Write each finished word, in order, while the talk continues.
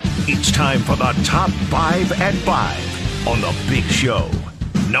It's time for the top 5 at 5 on the Big Show.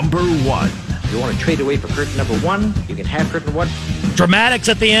 Number 1. If you want to trade away for curtain number 1, you can have curtain 1. Dramatics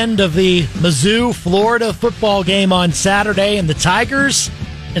at the end of the Mizzou, Florida football game on Saturday, and the Tigers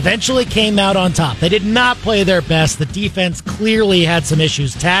eventually came out on top. They did not play their best. The defense clearly had some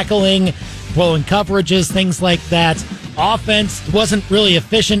issues tackling, blowing coverages, things like that. Offense wasn't really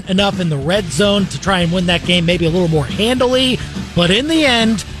efficient enough in the red zone to try and win that game maybe a little more handily. But in the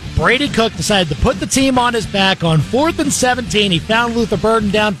end, Brady Cook decided to put the team on his back on 4th and 17. He found Luther Burden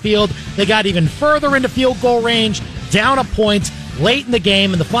downfield. They got even further into field goal range, down a point late in the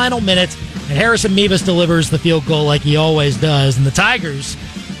game in the final minute, and Harrison Mevis delivers the field goal like he always does. And the Tigers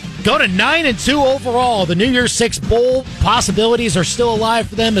go to 9-2 overall. The New Year's Six Bowl possibilities are still alive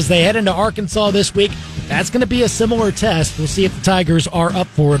for them as they head into Arkansas this week. That's going to be a similar test. We'll see if the Tigers are up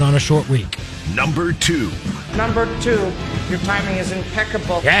for it on a short week. Number 2. Number 2, your timing is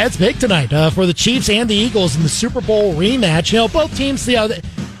impeccable. Yeah, it's big tonight for the Chiefs and the Eagles in the Super Bowl rematch. You know, both teams,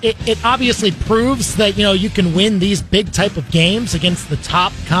 it obviously proves that, you know, you can win these big type of games against the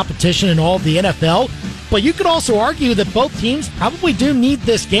top competition in all of the NFL. But you could also argue that both teams probably do need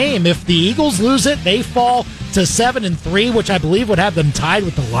this game. If the Eagles lose it, they fall to 7-3, which I believe would have them tied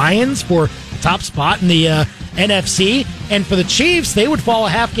with the Lions for the top spot in the NFC. And for the Chiefs, they would fall a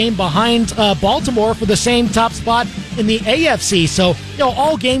half game behind Baltimore for the same top spot in the AFC. So, you know,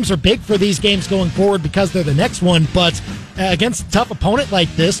 all games are big for these games going forward because they're the next one. But against a tough opponent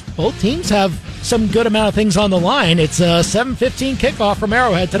like this, both teams have some good amount of things on the line. It's a 7:15 kickoff from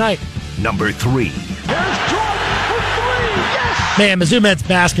Arrowhead tonight. Number 3. There's Jordan for 3. Yes! Man, Mizzou men's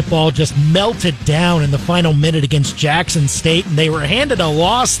basketball just melted down in the final minute against Jackson State, and they were handed a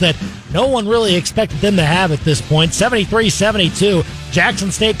loss that no one really expected them to have at this point. 73-72.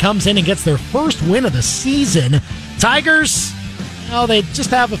 Jackson State comes in and gets their first win of the season. Tigers, well, they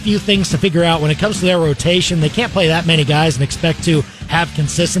just have a few things to figure out when it comes to their rotation. They can't play that many guys and expect to have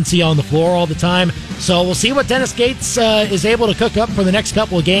consistency on the floor all the time. So we'll see what Dennis Gates is able to cook up for the next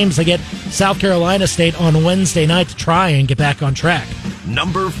couple of games. They get South Carolina State on Wednesday night to try and get back on track.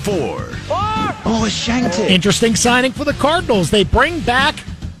 Number 4. Oh, shanked it. Interesting signing for the Cardinals. They bring back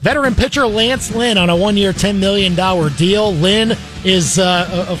veteran pitcher Lance Lynn on a 1-year, $10 million deal. Lynn is,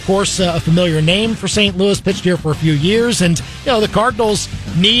 of course, a familiar name for St. Louis, pitched here for a few years. And, you know, the Cardinals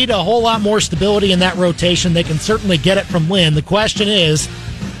need a whole lot more stability in that rotation. They can certainly get it from Lynn. The question is,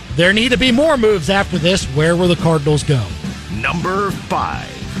 there need to be more moves after this. Where will the Cardinals go? Number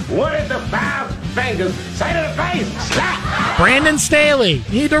 5. What did the 5 fingers say to the face? Slap! Brandon Staley.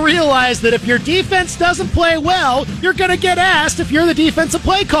 You need to realize that if your defense doesn't play well, you're going to get asked if you're the defensive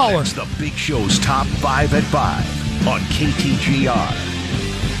play caller. That's the Big Show's top 5 at 5 on KTGR.